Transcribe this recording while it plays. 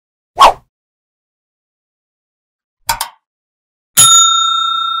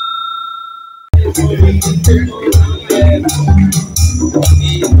A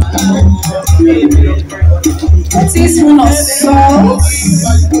teaspoon of salt.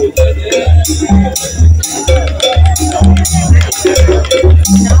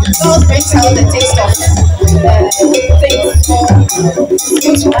 Salt brings out the taste of things. So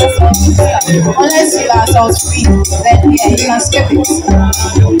good to add salt. Unless you are salt free, then yeah, you can skip it.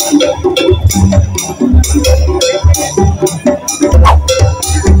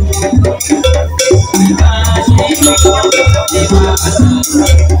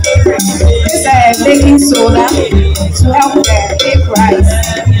 This baking soda to help bake rice.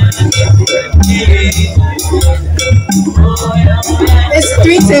 It's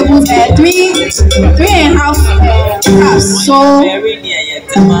 3 and a half cups. So 3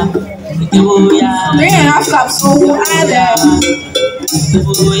 and a half cups. So we'll add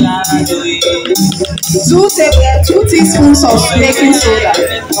 2 teaspoons of baking soda.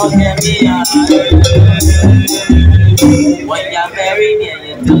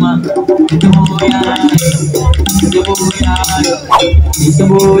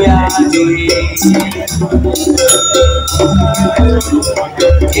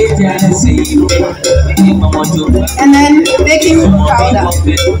 And then baking powder.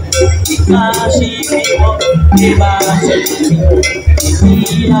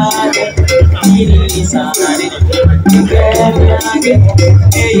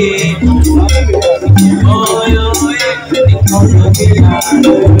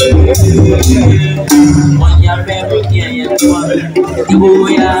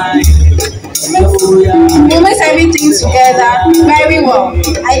 We'll mix everything together very well.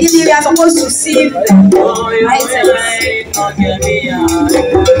 Ideally, we are supposed to sieve the items.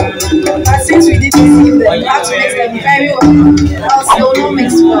 But since we didn't sieve them, we have to mix them very well. Else they will not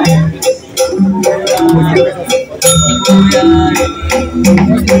mix well.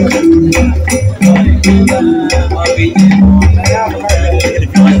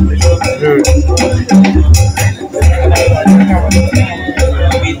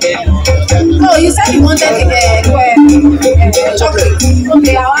 Oh, you said you wanted chocolate.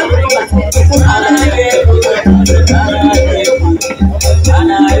 Okay, I want to go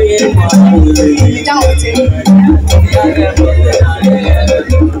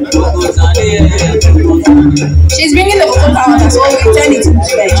She's bringing the cocoa powder, so we turn it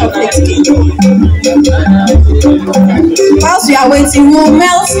into chocolate cake. Whilst we are waiting, we will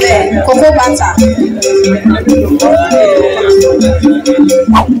melt the cocoa butter.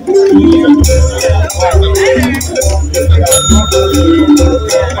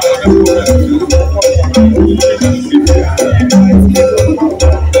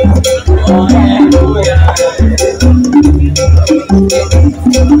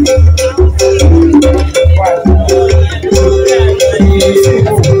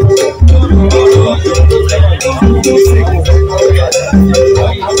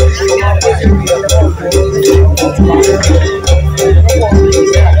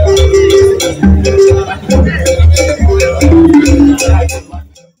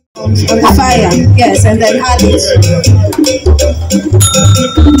 On the fire, yes, and then add it.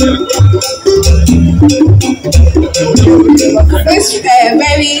 It's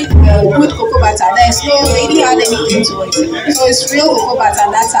very good cocoa butter. There's no, they didn't add anything to it. So it's real cocoa butter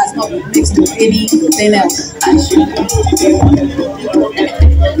that has not been mixed with anything else.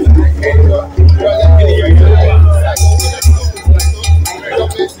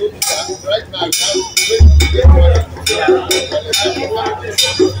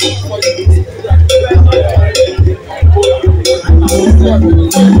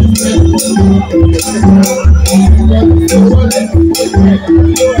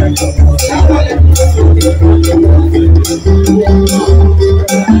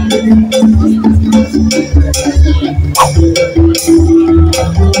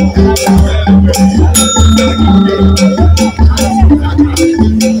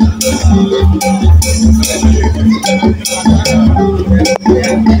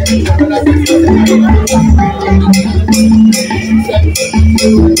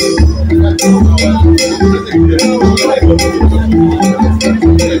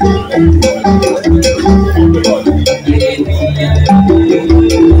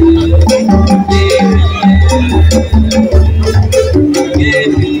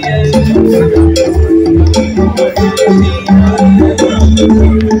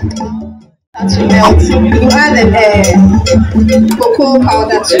 To melt, you add the cocoa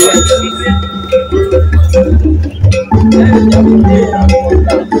powder to it.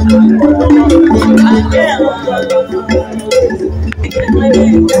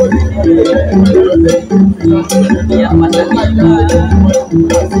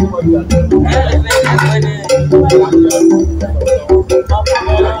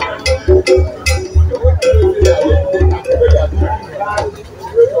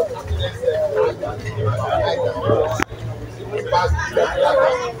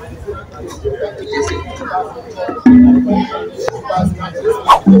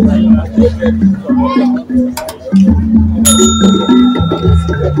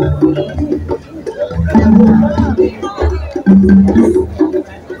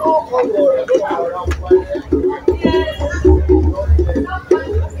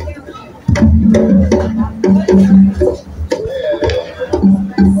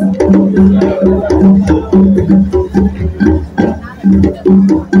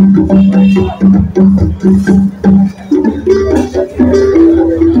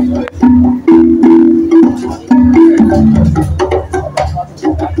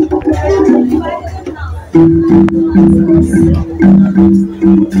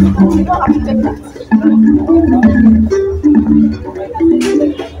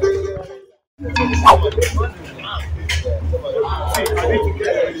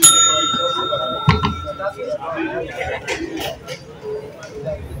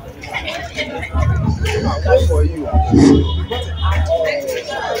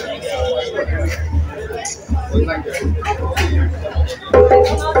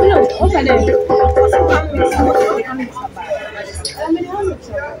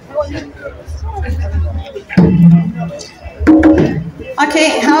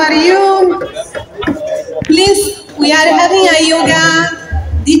 Okay, how are you? Please, we are having a yoga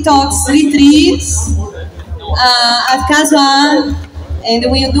detox retreat at Kaswan, and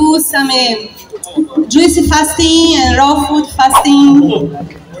we'll do some juicy fasting and raw food fasting,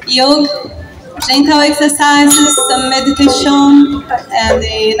 yoga, gentle exercises, some meditation, and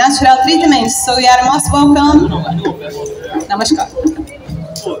natural treatments. So you are most welcome. Namaskar.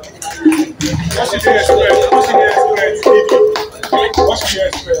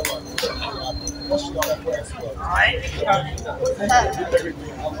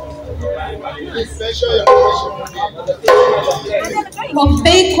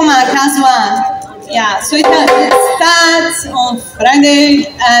 Kunkpe Ansah. Yeah, so it starts on Friday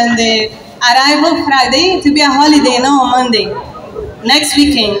and arrival Friday to be a holiday, no Monday. Next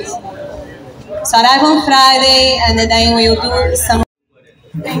weekend. So arrive on Friday and then we'll do some.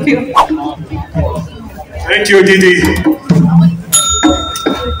 Thank you. Thank you, Didi.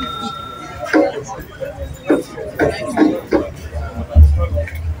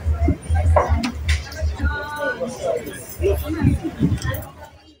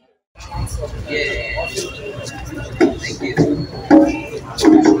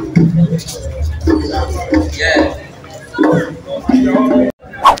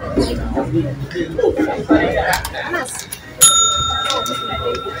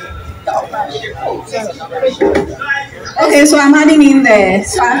 Okay, so I'm adding in the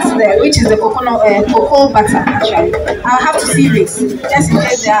fat there, which is the cocoa butter actually. I'll have to see this, just in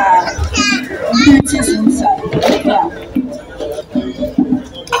case there are impurities inside. Yeah.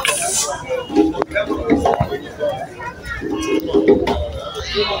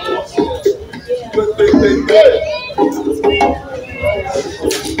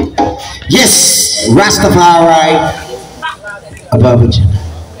 Yes, Rastafari above it.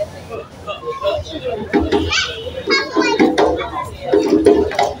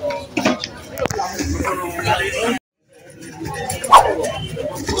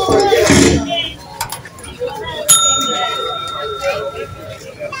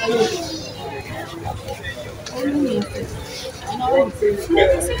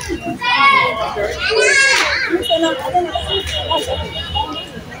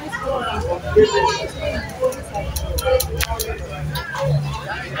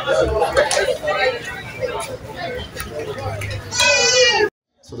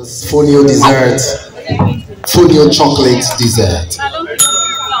 So this is folio dessert, folio chocolate dessert.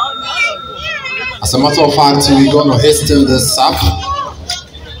 As a matter of fact, we're going to hasten this up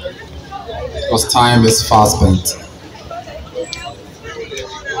because time is fast spent.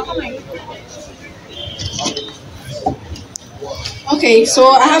 Okay,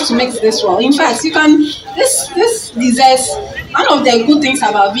 so I have to mix this well. In fact, you can this dessert. One of the good things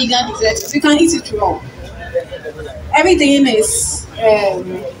about vegan desserts is you can eat it raw. Everything is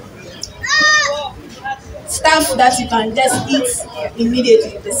stuff that you can just eat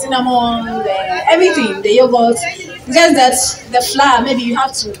immediately. The cinnamon, everything, the yogurt. Just that the flour, maybe you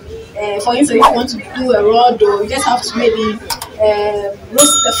have to, for instance, if you want to do a raw dough, you just have to maybe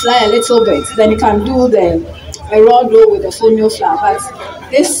roast the flour a little bit. Then you can do a raw dough with the fonio flour. But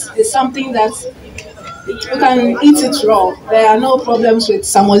this is something that You can eat it raw. There are no problems with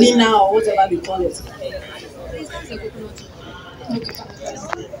samolina or whatever they call it. Okay.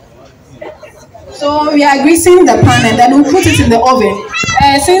 So we are greasing the pan and then we'll put it in the oven.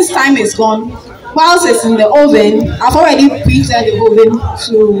 Since time is gone, whilst it's in the oven, I've already preheated the oven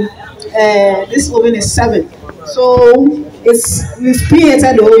to, this oven is 7. So we've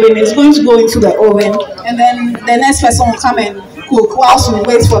preheated the oven, it's going to go into the oven, and then the next person will come and cook whilst we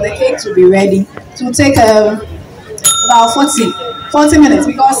wait for the cake to be ready. It will take about 40 minutes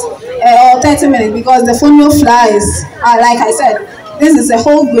because, or 30 minutes because the fonio flour is, like I said, this is a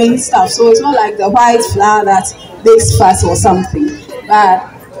whole grain stuff, so it's not like the white flour that bakes fast or something. But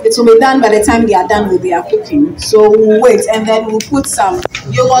it will be done by the time they are done with their cooking. So we'll wait, and then we'll put some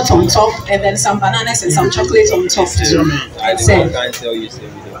yogurt on top, and then some bananas and some chocolate on top too. I can't tell you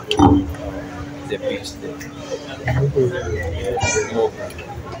the beach there.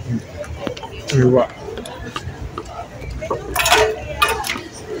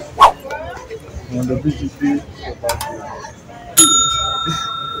 On the beach,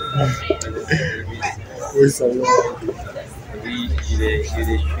 where's the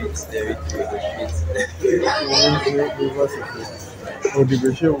streets there. Oh, the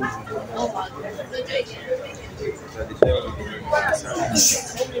show.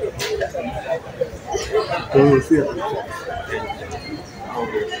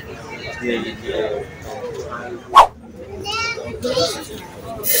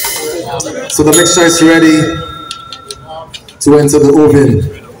 So the mixture is ready to enter the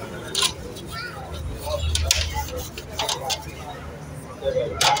oven.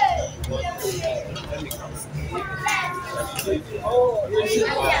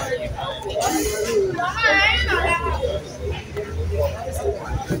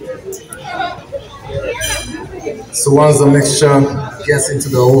 So once the mixture gets into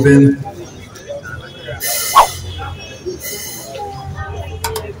the oven,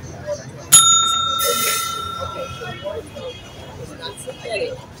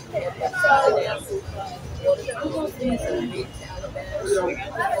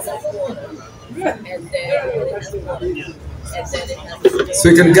 so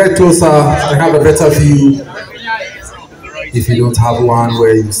you can get closer and have a better view if you don't have one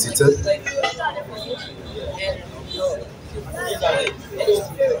where you're seated.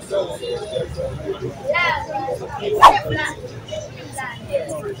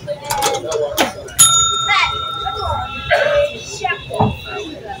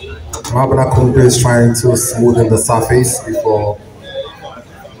 Abena Kunkpe is trying to smoothen the surface before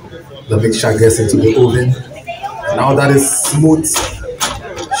the mixture gets into the oven. Now that it's smooth,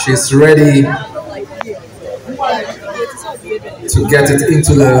 she's ready to get it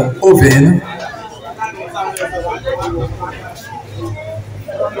into the oven.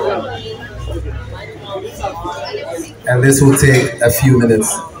 And this will take a few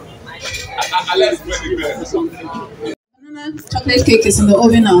minutes. Chocolate cake is in the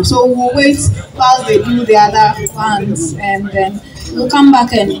oven now, so we'll wait while they do the other ones, and then we'll come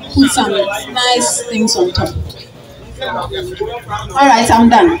back and put some nice things on top. All right, I'm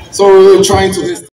done. So we're trying to